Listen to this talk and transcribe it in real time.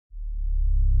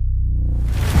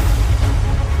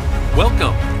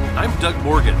Welcome. I'm Doug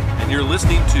Morgan, and you're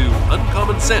listening to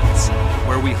Uncommon Sense,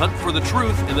 where we hunt for the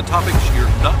truth in the topics you're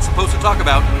not supposed to talk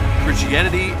about,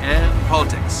 Christianity and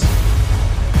politics.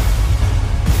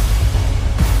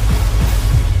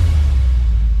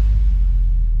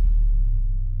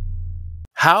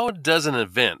 How does an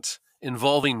event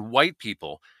involving white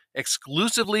people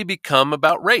exclusively become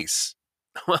about race?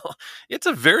 Well, it's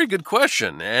a very good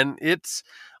question, and it's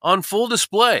on full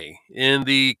display in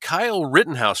the Kyle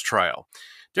Rittenhouse trial.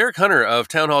 Derek Hunter of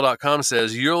townhall.com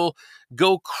says you'll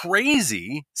go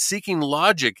crazy seeking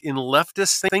logic in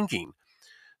leftist thinking.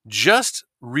 Just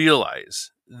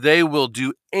realize they will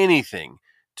do anything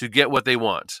to get what they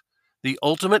want. The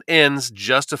ultimate ends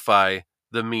justify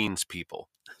the means, people.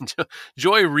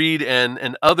 Joy Reid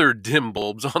and other dim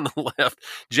bulbs on the left,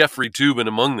 Jeffrey Toobin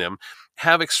among them,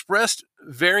 have expressed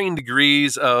varying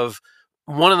degrees of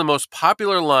one of the most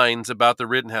popular lines about the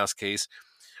Rittenhouse case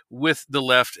with the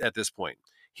left at this point.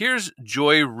 Here's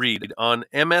Joy Reid on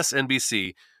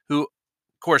MSNBC, who, of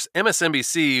course,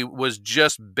 MSNBC was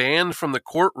just banned from the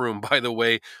courtroom, by the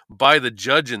way, by the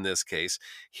judge in this case.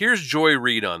 Here's Joy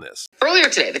Reid on this. Earlier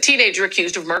today, the teenager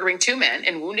accused of murdering two men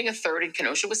and wounding a third in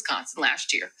Kenosha, Wisconsin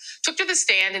last year, took to the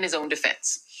stand in his own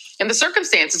defense. And the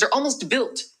circumstances are almost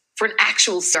built for an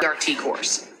actual CRT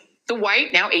course. The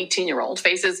white, now 18-year-old,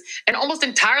 faces an almost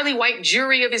entirely white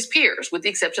jury of his peers, with the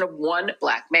exception of one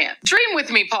black man. Dream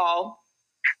with me, Paul.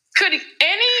 Could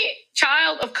any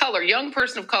child of color, young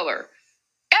person of color,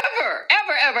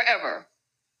 ever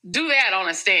do that on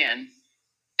a stand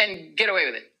and get away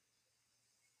with it?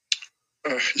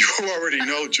 You already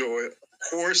know, Joy. Of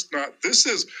course not. This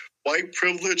is white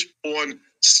privilege on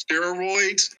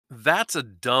steroids. That's a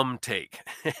dumb take.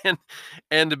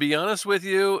 and to be honest with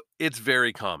you, it's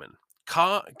very common.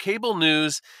 Cable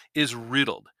news is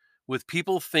riddled with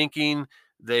people thinking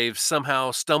they've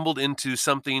somehow stumbled into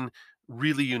something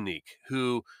really unique,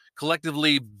 who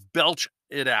collectively belch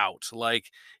it out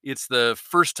like it's the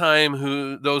first time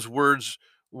who those words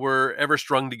were ever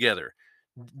strung together.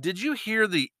 Did you hear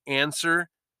the answer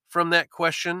from that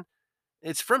question?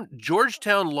 It's from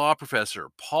Georgetown law professor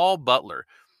Paul Butler,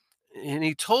 and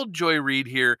he told Joy Reid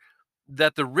here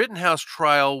that the Rittenhouse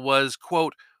trial was,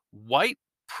 quote, white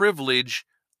privilege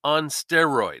on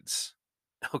steroids.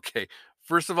 Okay,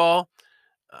 first of all,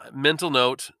 mental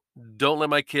note, don't let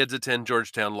my kids attend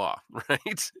Georgetown Law,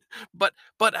 right?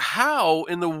 But how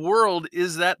in the world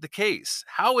is that the case?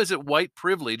 How is it white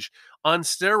privilege on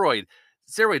steroids?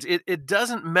 It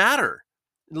doesn't matter.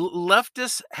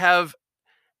 Leftists have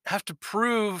to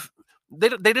prove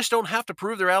they just don't have to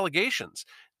prove their allegations.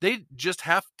 They just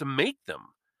have to make them.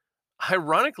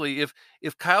 Ironically,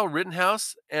 if Kyle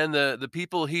Rittenhouse and the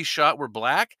people he shot were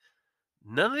black,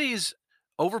 none of these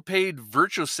overpaid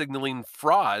virtue signaling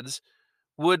frauds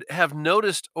would have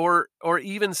noticed or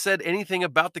even said anything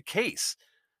about the case.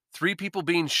 3 people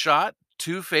being shot,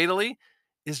 2 fatally,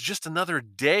 is just another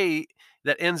day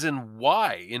that ends in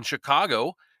Y in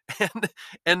Chicago,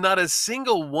 and not a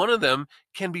single one of them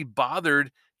can be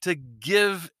bothered to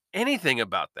give anything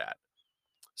about that.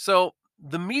 So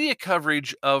the media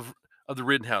coverage of the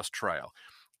Rittenhouse trial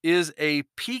is a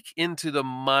peek into the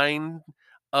mind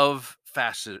of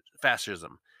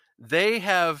fascism. They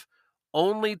have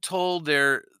only told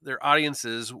their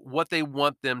audiences what they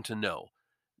want them to know.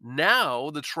 Now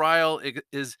the trial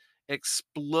is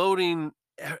exploding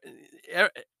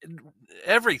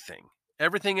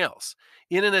everything else.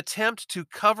 In an attempt to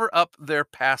cover up their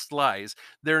past lies,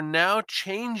 they're now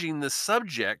changing the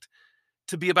subject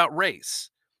to be about race.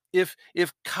 If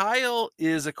Kyle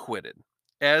is acquitted,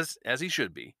 as he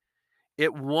should be,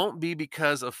 it won't be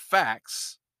because of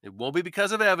facts, it won't be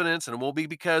because of evidence, and it won't be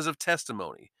because of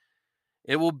testimony.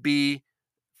 It will be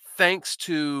thanks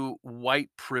to white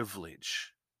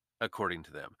privilege, according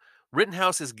to them.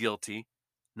 Rittenhouse is guilty,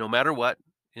 no matter what,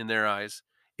 in their eyes.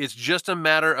 It's just a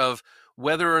matter of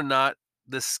whether or not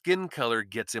the skin color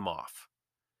gets him off.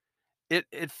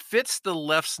 It fits the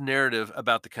left's narrative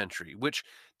about the country, which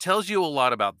tells you a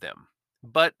lot about them.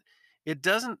 But it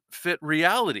doesn't fit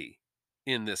reality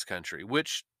in this country,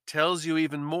 which tells you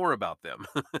even more about them.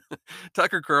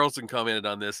 Tucker Carlson commented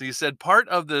on this. He said part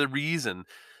of the reason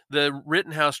the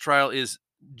Rittenhouse trial is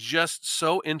just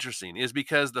so interesting is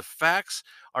because the facts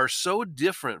are so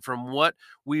different from what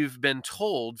we've been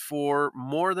told for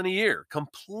more than a year.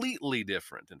 Completely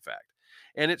different, in fact.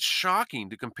 And it's shocking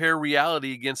to compare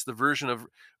reality against the version of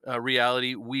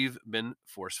reality we've been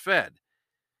force-fed.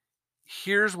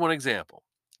 Here's one example.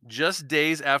 Just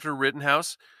days after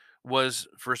Rittenhouse was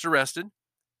first arrested,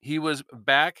 he was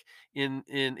back in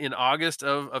August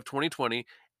of 2020,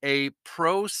 a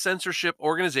pro-censorship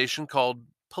organization called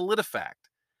PolitiFact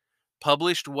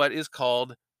published what is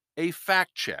called a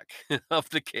fact check of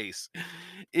the case.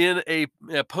 In a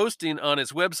posting on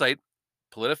its website,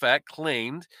 PolitiFact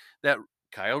claimed that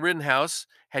Kyle Rittenhouse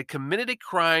had committed a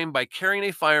crime by carrying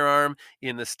a firearm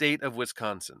in the state of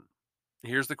Wisconsin.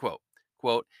 Here's the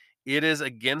quote, "It is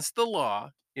against the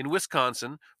law in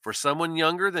Wisconsin for someone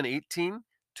younger than 18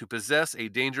 to possess a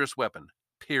dangerous weapon,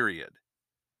 period."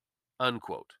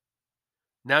 Unquote.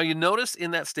 Now you notice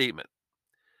in that statement,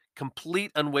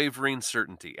 complete unwavering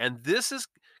certainty. And this is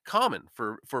common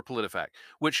for PolitiFact,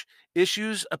 which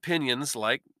issues opinions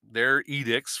like their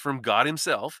edicts from God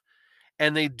himself.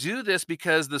 And they do this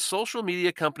because the social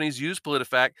media companies use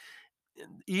PolitiFact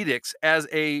edicts as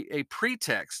a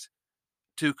pretext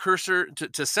to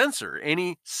censor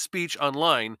any speech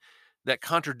online that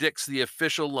contradicts the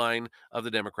official line of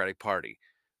the Democratic Party,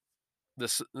 the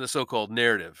so-called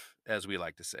narrative, as we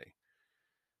like to say.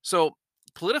 So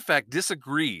PolitiFact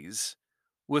disagrees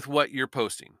with what you're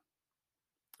posting.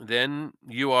 Then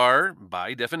you are,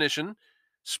 by definition,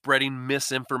 spreading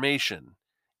misinformation,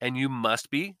 and you must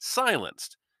be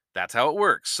silenced. That's how it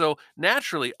works. So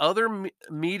naturally, other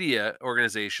media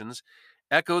organizations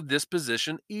echoed this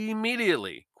position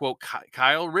immediately. Quote,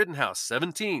 Kyle Rittenhouse,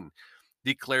 17,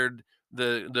 declared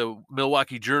the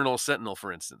Milwaukee Journal Sentinel,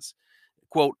 for instance,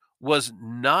 quote, was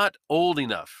not old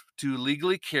enough to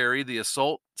legally carry the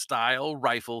assault style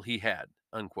rifle he had,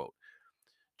 unquote.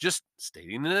 Just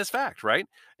stating it as fact, right?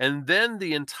 And then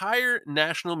the entire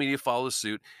national media followed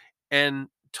suit and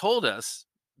told us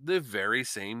the very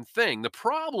same thing. The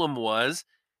problem was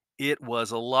it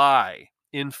was a lie.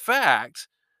 In fact,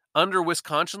 under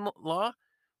Wisconsin law,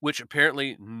 which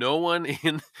apparently no one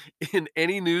in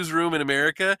any newsroom in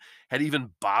America had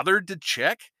even bothered to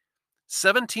check,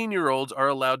 17-year-olds are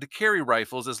allowed to carry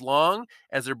rifles as long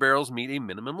as their barrels meet a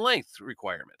minimum length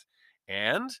requirement.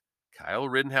 And Kyle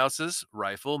Rittenhouse's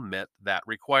rifle met that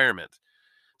requirement.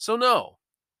 So no,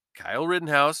 Kyle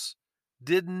Rittenhouse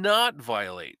did not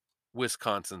violate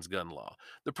Wisconsin's gun law.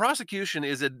 The prosecution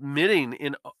is admitting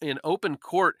in open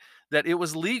court that it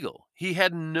was legal. He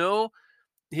had not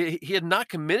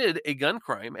committed a gun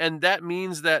crime, and that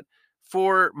means that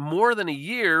for more than a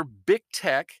year, big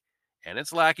tech and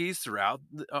its lackeys throughout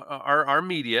our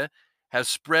media has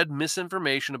spread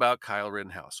misinformation about Kyle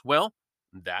Rittenhouse. Well,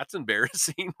 that's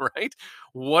embarrassing, right?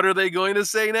 What are they going to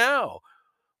say now?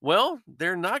 Well,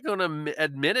 they're not going to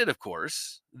admit it, of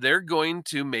course. They're going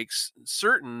to make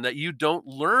certain that you don't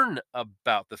learn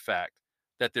about the fact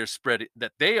that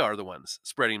they are the ones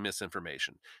spreading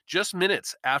misinformation. Just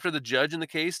minutes after the judge in the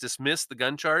case dismissed the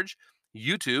gun charge,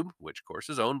 YouTube, which of course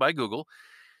is owned by Google,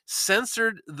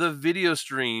 censored the video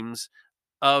streams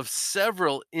of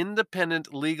several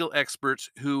independent legal experts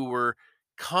who were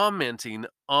commenting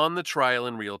on the trial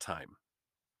in real time.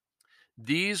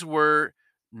 These were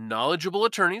knowledgeable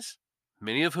attorneys,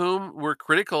 many of whom were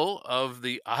critical of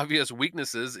the obvious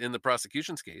weaknesses in the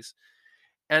prosecution's case.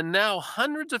 And now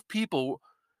hundreds of people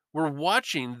were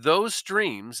watching those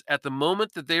streams at the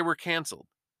moment that they were canceled.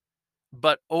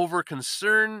 But over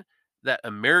concern that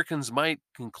Americans might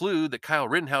conclude that Kyle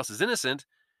Rittenhouse is innocent,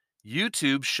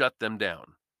 YouTube shut them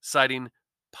down, citing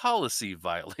policy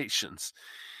violations.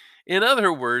 In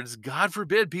other words, God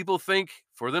forbid people think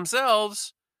for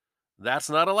themselves. That's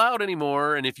not allowed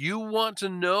anymore. And if you want to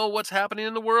know what's happening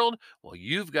in the world, well,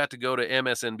 you've got to go to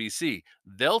MSNBC.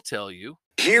 They'll tell you.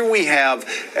 Here we have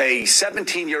a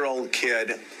 17-year-old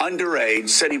kid, underage,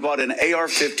 said he bought an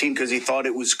AR-15 because he thought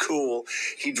it was cool.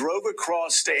 He drove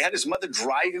across state, had his mother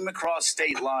drive him across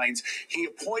state lines. He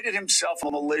appointed himself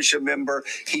a militia member.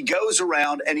 He goes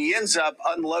around and he ends up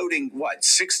unloading,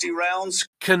 60 rounds?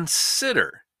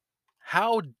 Consider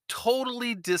how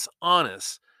totally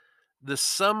dishonest the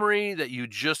summary that you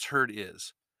just heard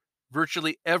is.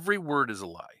 Virtually every word is a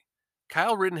lie.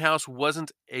 Kyle Rittenhouse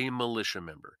wasn't a militia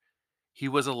member. He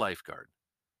was a lifeguard.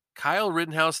 Kyle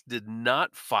Rittenhouse did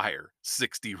not fire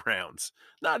 60 rounds,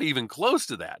 not even close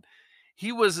to that.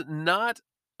 He was not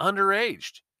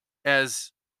underage,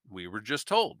 as we were just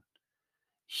told.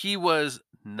 He was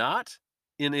not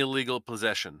in illegal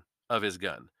possession of his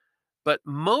gun. But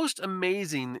most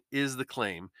amazing is the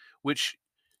claim, which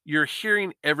you're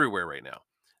hearing everywhere right now,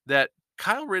 that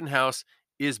Kyle Rittenhouse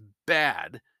is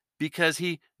bad because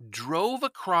he drove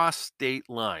across state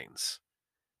lines.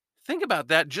 Think about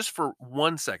that just for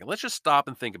 1 second. Let's just stop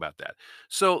and think about that.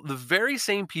 So the very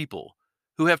same people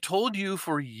who have told you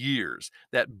for years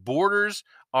that borders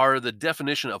are the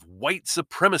definition of white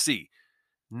supremacy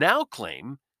now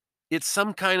claim it's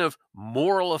some kind of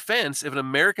moral offense if an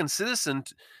American citizen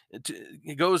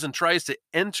goes and tries to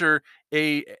enter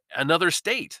another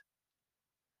state.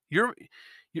 You're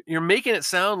you're making it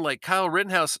sound like Kyle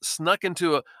Rittenhouse snuck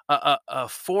into a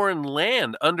foreign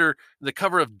land under the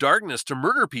cover of darkness to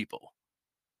murder people,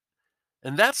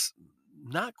 and that's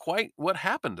not quite what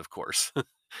happened, of course.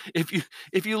 if you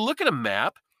if you look at a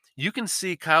map, you can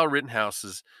see Kyle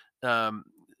Rittenhouse's um,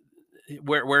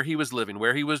 where he was living,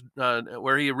 where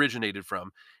he originated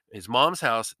from, his mom's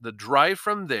house. The drive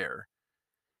from there,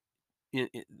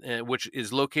 which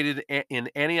is located in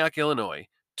Antioch, Illinois,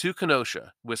 to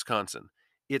Kenosha, Wisconsin.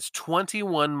 It's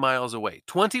 21 miles away.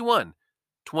 21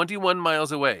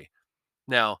 miles away.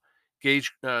 Now,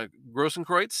 Gage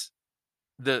Grossenkreutz,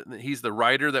 he's the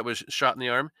rider that was shot in the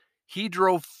arm. He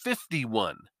drove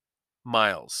 51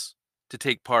 miles to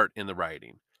take part in the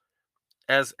rioting.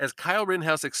 As Kyle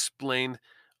Rittenhouse explained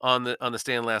on the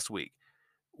stand last week,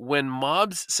 when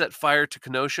mobs set fire to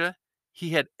Kenosha, he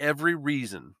had every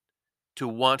reason to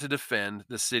want to defend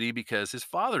the city because his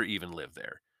father even lived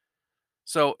there.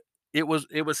 So it was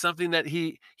something that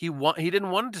he didn't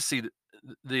want to see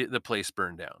the place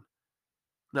burned down.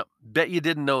 Now, bet you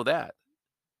didn't know that.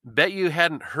 Bet you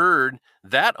hadn't heard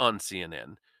that on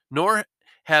CNN, nor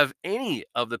have any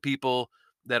of the people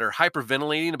that are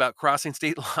hyperventilating about crossing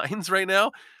state lines right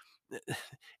now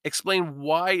explain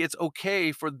why it's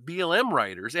okay for BLM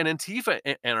writers and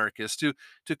Antifa anarchists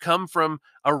to come from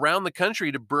around the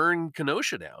country to burn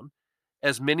Kenosha down,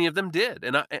 as many of them did.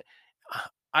 And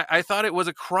I thought it was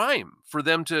a crime for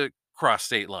them to cross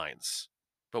state lines,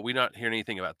 but we not hear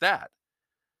anything about that.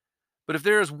 But if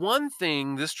there is one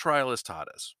thing this trial has taught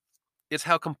us, it's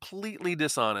how completely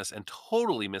dishonest and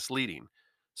totally misleading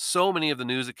so many of the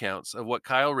news accounts of what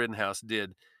Kyle Rittenhouse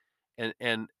did and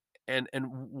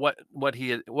what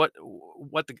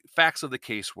the facts of the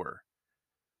case were.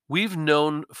 We've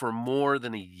known for more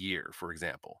than a year, for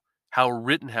example, how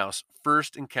Rittenhouse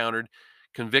first encountered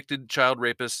convicted child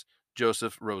rapist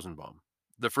Joseph Rosenbaum,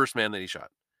 the first man that he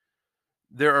shot.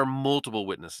 There are multiple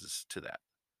witnesses to that,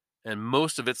 and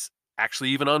most of it's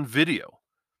actually even on video.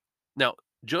 Now,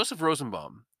 Joseph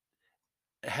Rosenbaum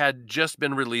had just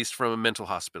been released from a mental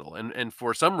hospital and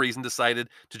for some reason decided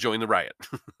to join the riot.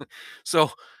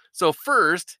 so so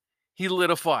first he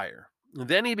lit a fire.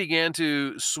 Then he began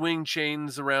to swing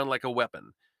chains around like a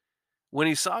weapon. When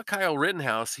he saw Kyle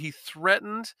Rittenhouse, he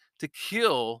threatened to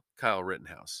kill Kyle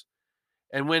Rittenhouse.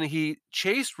 And when he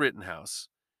chased Rittenhouse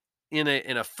in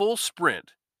a full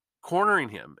sprint, cornering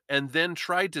him, and then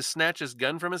tried to snatch his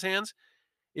gun from his hands,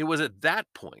 it was at that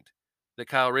point that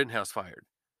Kyle Rittenhouse fired.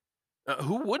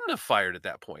 Who wouldn't have fired at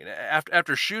that point?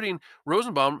 After shooting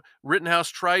Rosenbaum, Rittenhouse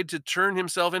tried to turn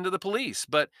himself into the police,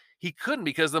 but he couldn't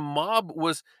because the mob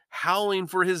was howling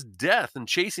for his death and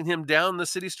chasing him down the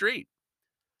city street.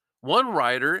 One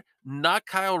rider knocked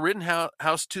Kyle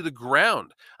Rittenhouse to the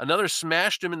ground. Another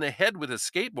smashed him in the head with a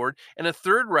skateboard, and a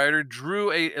third rider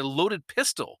drew a loaded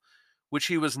pistol, which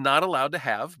he was not allowed to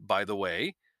have, by the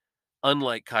way,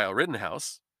 unlike Kyle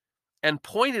Rittenhouse, and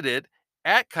pointed it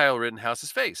at Kyle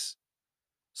Rittenhouse's face.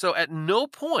 So at no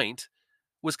point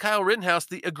was Kyle Rittenhouse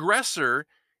the aggressor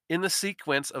in the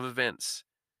sequence of events.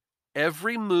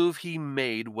 Every move he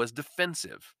made was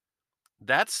defensive.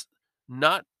 That's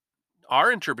not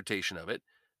our interpretation of it.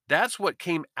 That's what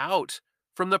came out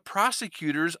from the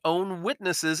prosecutor's own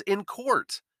witnesses in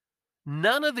court.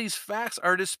 None of these facts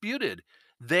are disputed.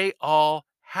 They all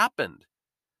happened.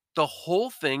 The whole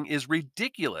thing is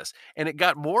ridiculous, and it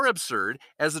got more absurd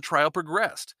as the trial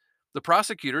progressed. The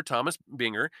prosecutor, Thomas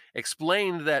Binger,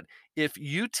 explained that if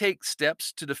you take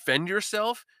steps to defend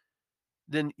yourself,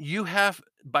 then you have,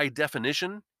 by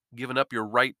definition, given up your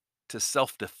right to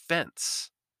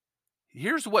self-defense.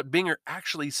 Here's what Binger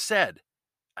actually said.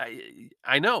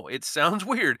 I know it sounds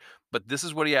weird, but this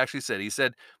is what he actually said. He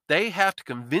said, they have to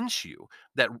convince you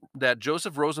that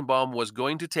Joseph Rosenbaum was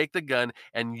going to take the gun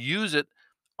and use it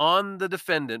on the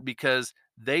defendant because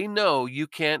they know you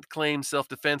can't claim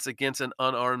self-defense against an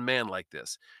unarmed man like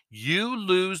this. You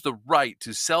lose the right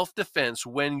to self-defense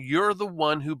when you're the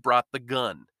one who brought the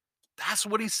gun. That's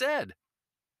what he said.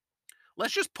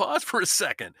 Let's just pause for a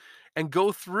second and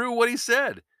go through what he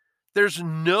said. There's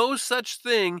no such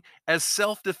thing as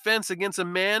self-defense against a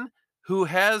man who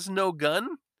has no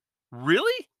gun?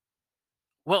 Really?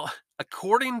 Well,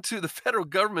 according to the federal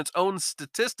government's own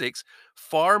statistics,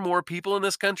 far more people in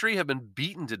this country have been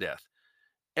beaten to death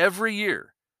every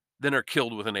year than are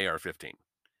killed with an AR-15.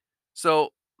 So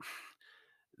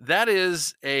that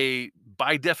is a,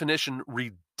 by definition,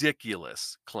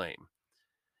 ridiculous claim.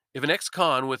 If an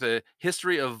ex-con with a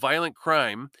history of violent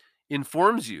crime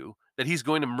informs you that he's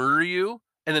going to murder you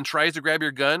and then tries to grab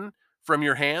your gun from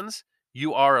your hands,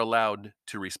 you are allowed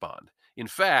to respond. In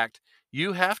fact,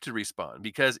 You have to respond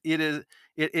because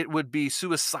it would be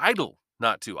suicidal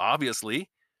not to, obviously.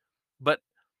 But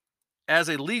as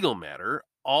a legal matter,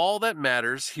 all that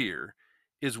matters here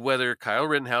is whether Kyle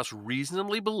Rittenhouse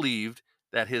reasonably believed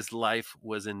that his life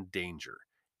was in danger.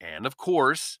 And of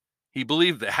course, he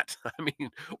believed that. I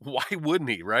mean, why wouldn't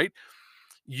he, right?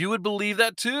 You would believe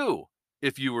that too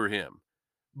if you were him.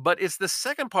 But it's the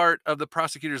second part of the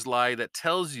prosecutor's lie that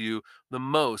tells you the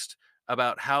most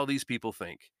about how these people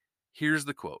think. Here's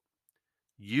the quote: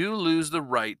 "You lose the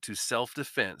right to self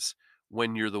defense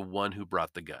when you're the one who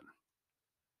brought the gun."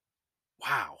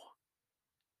 Wow.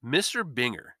 Mr.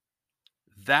 Binger,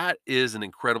 that is an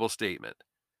incredible statement.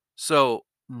 So,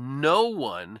 no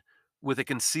one with a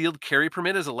concealed carry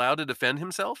permit is allowed to defend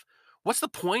himself? What's the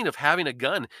point of having a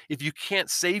gun if you can't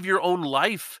save your own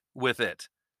life with it?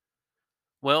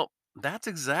 Well, that's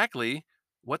exactly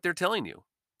what they're telling you.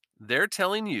 They're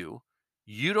telling you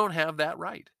you don't have that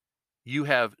right. You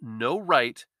have no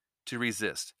right to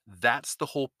resist. That's the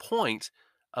whole point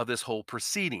of this whole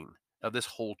proceeding, of this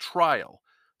whole trial.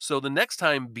 So the next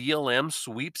time BLM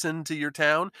sweeps into your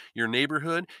town, your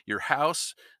neighborhood, your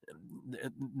house,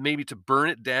 maybe to burn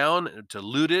it down, to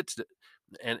loot it,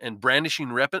 and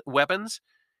brandishing weapons,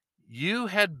 you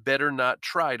had better not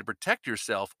try to protect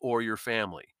yourself or your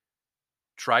family.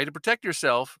 Try to protect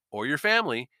yourself or your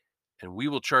family, and we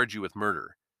will charge you with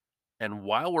murder. And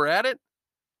while we're at it,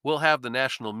 we'll have the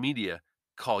national media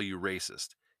call you racist.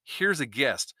 Here's a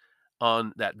guest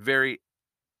on that very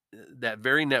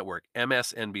network,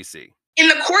 MSNBC. In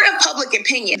the court of public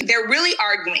opinion, they're really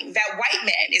arguing that white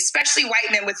men, especially white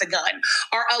men with a gun,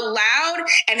 are allowed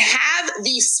and have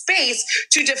the space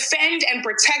to defend and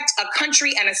protect a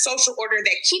country and a social order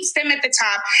that keeps them at the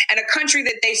top, and a country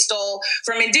that they stole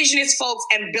from indigenous folks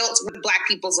and built with black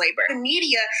people's labor. The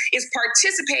media is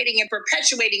participating and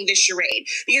perpetuating this charade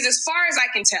because, as far as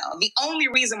I can tell, the only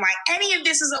reason why any of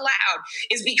this is allowed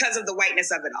is because of the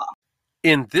whiteness of it all.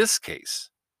 In this case,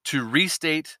 to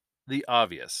restate the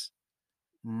obvious,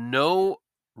 no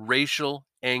racial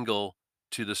angle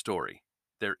to the story.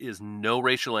 There is no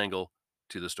racial angle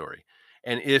to the story.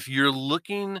 And if you're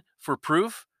looking for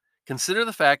proof, consider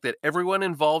the fact that everyone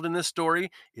involved in this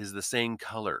story is the same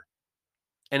color.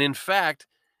 And in fact,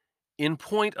 in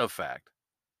point of fact,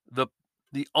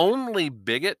 the only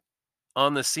bigot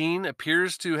on the scene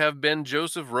appears to have been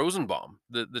Joseph Rosenbaum,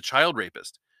 the child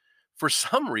rapist. For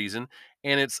some reason,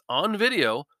 and it's on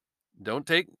video, don't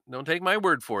take my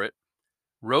word for it,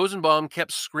 Rosenbaum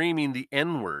kept screaming the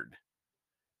N-word.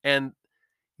 And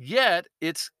yet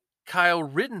it's Kyle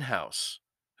Rittenhouse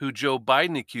who Joe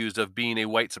Biden accused of being a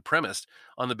white supremacist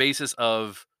on the basis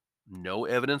of no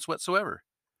evidence whatsoever.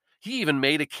 He even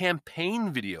made a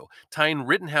campaign video tying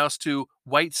Rittenhouse to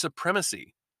white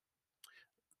supremacy.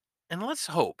 And let's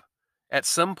hope at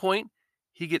some point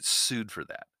he gets sued for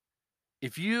that.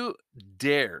 If you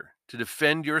dare to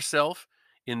defend yourself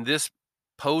in this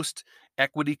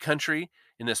post-equity country,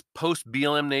 in this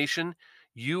post-BLM nation,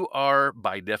 you are,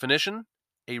 by definition,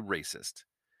 a racist.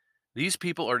 These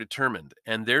people are determined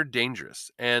and they're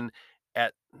dangerous. And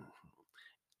at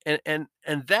and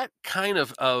that kind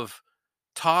of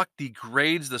talk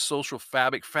degrades the social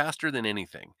fabric faster than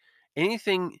anything.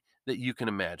 Anything that you can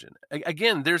imagine.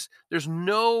 Again, there's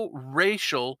no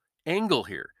racial angle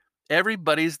here.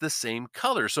 Everybody's the same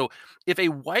color. So if a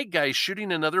white guy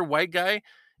shooting another white guy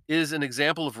is an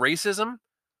example of racism,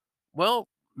 well,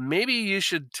 maybe you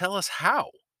should tell us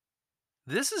how.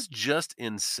 This is just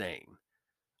insane.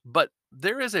 But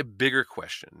there is a bigger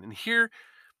question. And here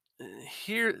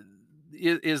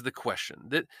is the question.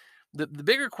 That the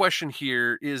bigger question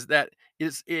here is that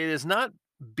it is not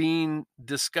being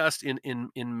discussed in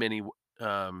many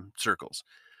circles.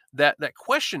 That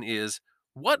question is,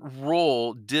 what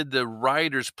role did the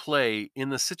rioters play in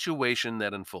the situation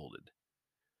that unfolded?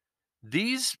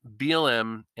 These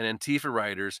BLM and Antifa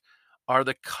rioters are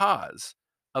the cause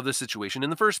of the situation in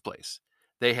the first place.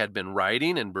 They had been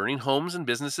rioting and burning homes and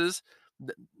businesses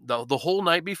the whole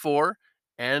night before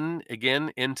and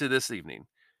again into this evening.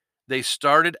 They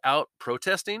started out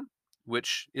protesting,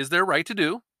 which is their right to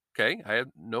do. Okay, I have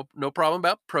no problem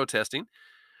about protesting.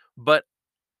 But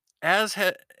as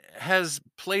has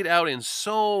played out in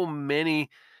so many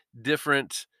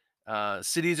different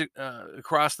cities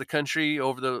across the country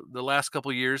over the last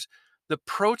couple of years, the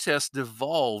protests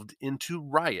devolved into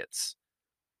riots.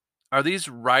 Are these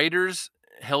rioters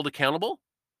held accountable?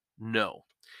 No.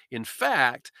 In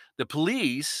fact, the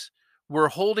police were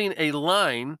holding a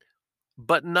line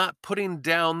but not putting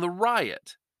down the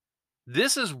riot.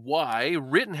 This is why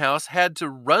Rittenhouse had to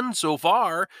run so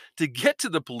far to get to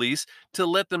the police to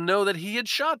let them know that he had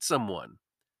shot someone.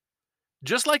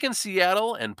 Just like in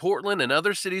Seattle and Portland and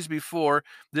other cities before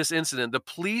this incident, the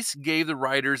police gave the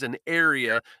rioters an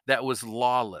area that was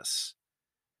lawless.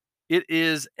 It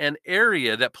is an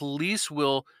area that police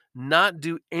will not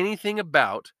do anything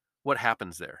about what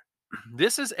happens there.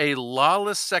 This is a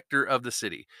lawless sector of the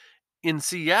city. In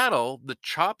Seattle, the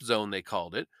chop zone, they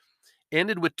called it,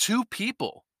 ended with 2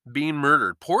 people being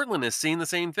murdered. Portland is seeing the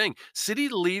same thing. City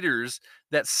leaders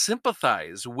that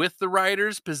sympathize with the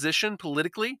rioters' position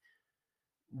politically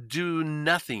do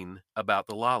nothing about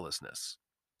the lawlessness.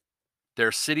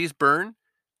 Their cities burn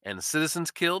and citizens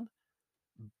killed,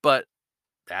 but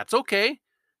that's okay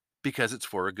because it's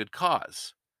for a good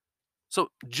cause.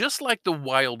 So, just like the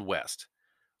Wild West,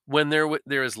 when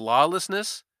there is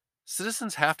lawlessness,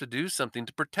 citizens have to do something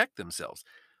to protect themselves.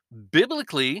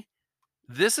 Biblically,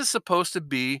 this is supposed to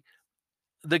be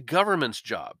the government's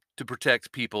job to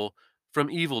protect people from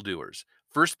evildoers.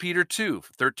 1 Peter 2,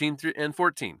 13 and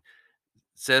 14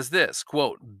 says this,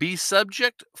 quote, "Be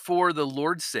subject for the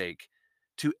Lord's sake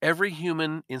to every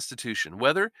human institution,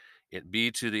 whether it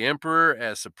be to the emperor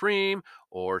as supreme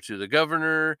or to the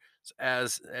governor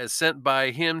as sent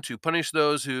by him to punish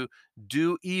those who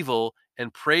do evil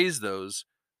and praise those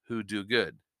who do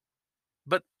good."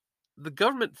 But the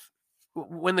government,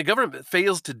 when the government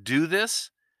fails to do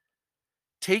this,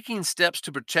 taking steps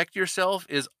to protect yourself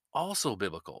is also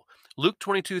biblical. Luke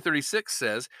 22:36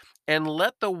 says, "And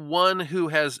let the one who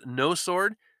has no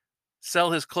sword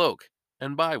sell his cloak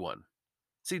and buy one."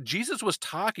 See, Jesus was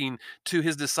talking to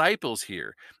his disciples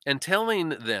here and telling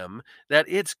them that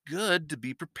it's good to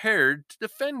be prepared to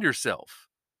defend yourself.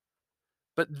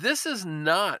 But this is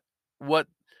not what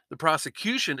the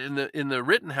prosecution in the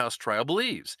Rittenhouse trial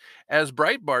believes. As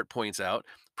Breitbart points out,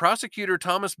 prosecutor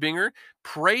Thomas Binger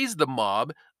praised the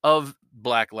mob of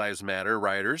Black Lives Matter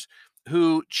rioters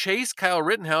who chased Kyle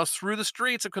Rittenhouse through the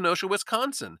streets of Kenosha,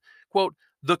 Wisconsin. Quote,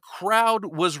 "The crowd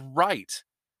was right,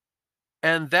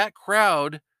 and that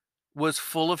crowd was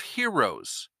full of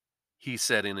heroes," he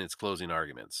said in its closing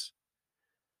arguments.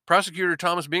 Prosecutor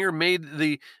Thomas Binger made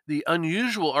the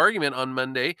unusual argument on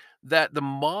Monday that the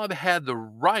mob had the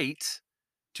right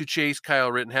to chase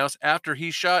Kyle Rittenhouse after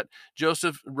he shot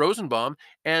Joseph Rosenbaum,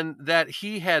 and that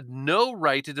he had no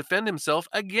right to defend himself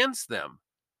against them.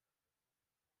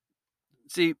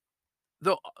 See,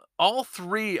 the all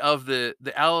 3 of the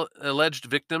alleged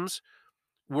victims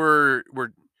were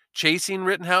chasing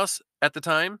Rittenhouse at the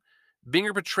time.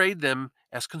 Binger portrayed them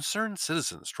as concerned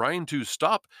citizens trying to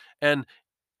stop an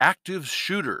active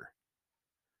shooter,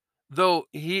 though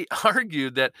he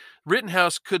argued that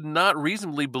Rittenhouse could not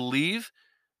reasonably believe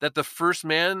that the first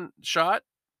man shot,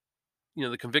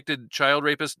 the convicted child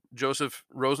rapist Joseph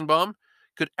Rosenbaum,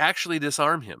 could actually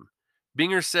disarm him.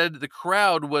 Binger said the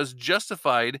crowd was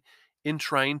justified in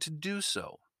trying to do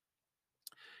so.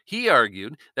 He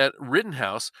argued that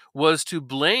Rittenhouse was to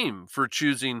blame for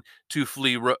choosing to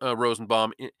flee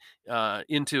Rosenbaum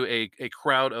into a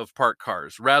crowd of parked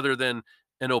cars rather than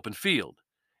an open field.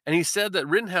 And he said that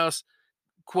Rittenhouse,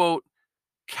 quote,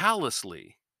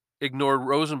 callously ignored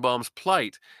Rosenbaum's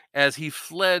plight as he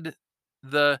fled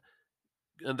the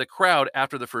crowd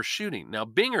after the first shooting. Now,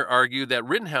 Binger argued that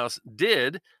Rittenhouse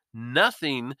did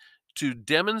nothing to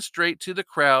demonstrate to the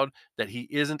crowd that he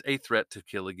isn't a threat to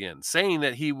kill again, saying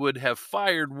that he would have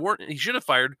he should have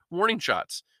fired warning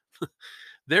shots.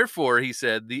 Therefore, he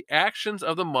said, the actions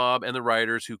of the mob and the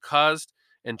rioters who caused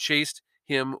and chased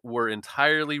him were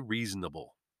entirely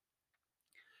reasonable.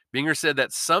 Binger said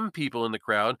that some people in the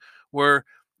crowd were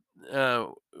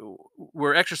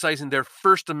exercising their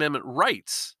First Amendment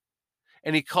rights,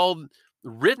 and he called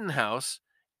Rittenhouse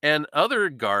and other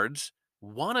guards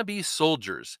wannabe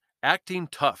soldiers, acting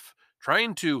tough,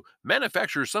 trying to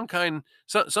manufacture some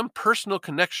personal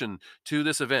connection to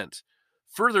this event,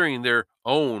 furthering their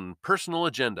own personal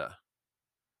agenda.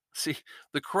 See,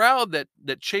 the crowd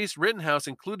that chased Rittenhouse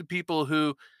included people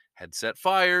who had set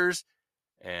fires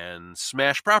and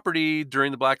smashed property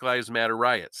during the Black Lives Matter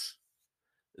riots.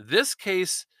 This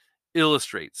case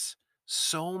illustrates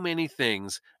so many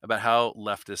things about how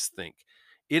leftists think.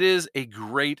 It is a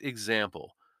great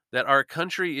example that our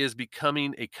country is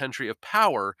becoming a country of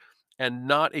power and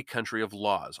not a country of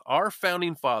laws. Our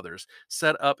founding fathers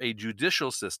set up a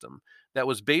judicial system that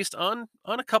was based on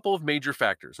a couple of major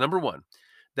factors. Number one,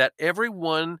 that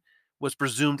everyone was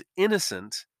presumed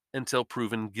innocent until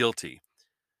proven guilty.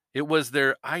 It was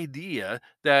their idea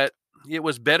that it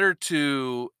was better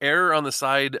to err on the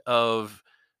side of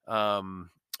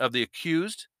the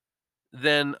accused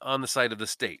than on the side of the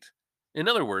state. In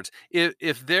other words,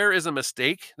 if there is a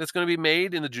mistake that's going to be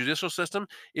made in the judicial system,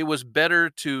 it was better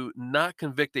to not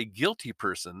convict a guilty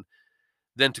person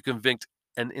than to convict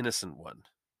an innocent one.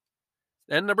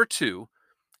 And number two,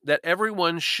 that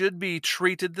everyone should be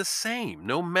treated the same,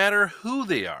 no matter who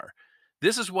they are.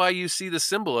 This is why you see the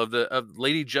symbol of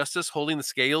Lady Justice holding the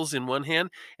scales in one hand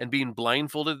and being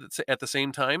blindfolded at the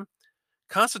same time.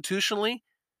 Constitutionally,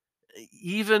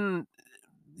 even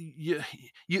you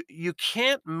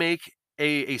can't make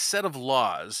a set of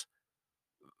laws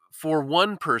for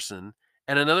one person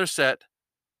and another set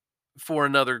for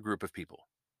another group of people.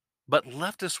 But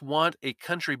leftists want a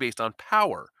country based on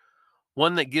power,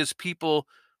 one that gives people,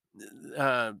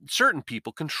 certain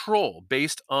people, control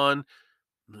based on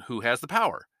who has the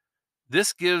power.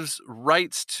 This gives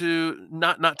rights to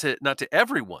not to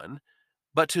everyone,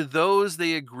 but to those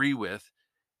they agree with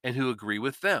and who agree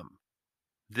with them.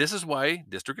 This is why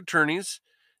district attorneys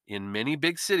in many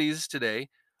big cities today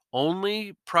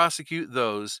only prosecute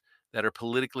those that are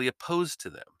politically opposed to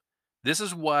them. This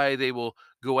is why they will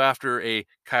go after a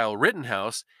Kyle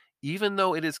Rittenhouse, even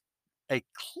though it is a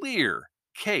clear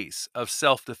case of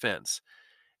self-defense.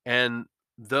 And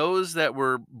those that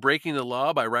were breaking the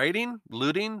law by rioting,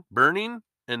 looting, burning,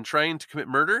 and trying to commit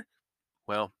murder,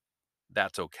 well,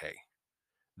 that's okay.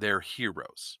 They're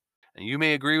heroes. And you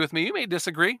may agree with me, you may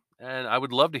disagree, and I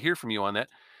would love to hear from you on that.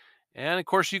 And of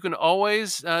course, you can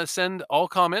always send all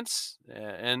comments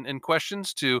and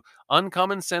questions to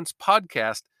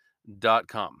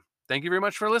uncommonsensepodcast.com. Thank you very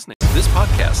much for listening. This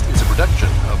podcast is a production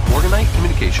of Morganite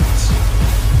Communications.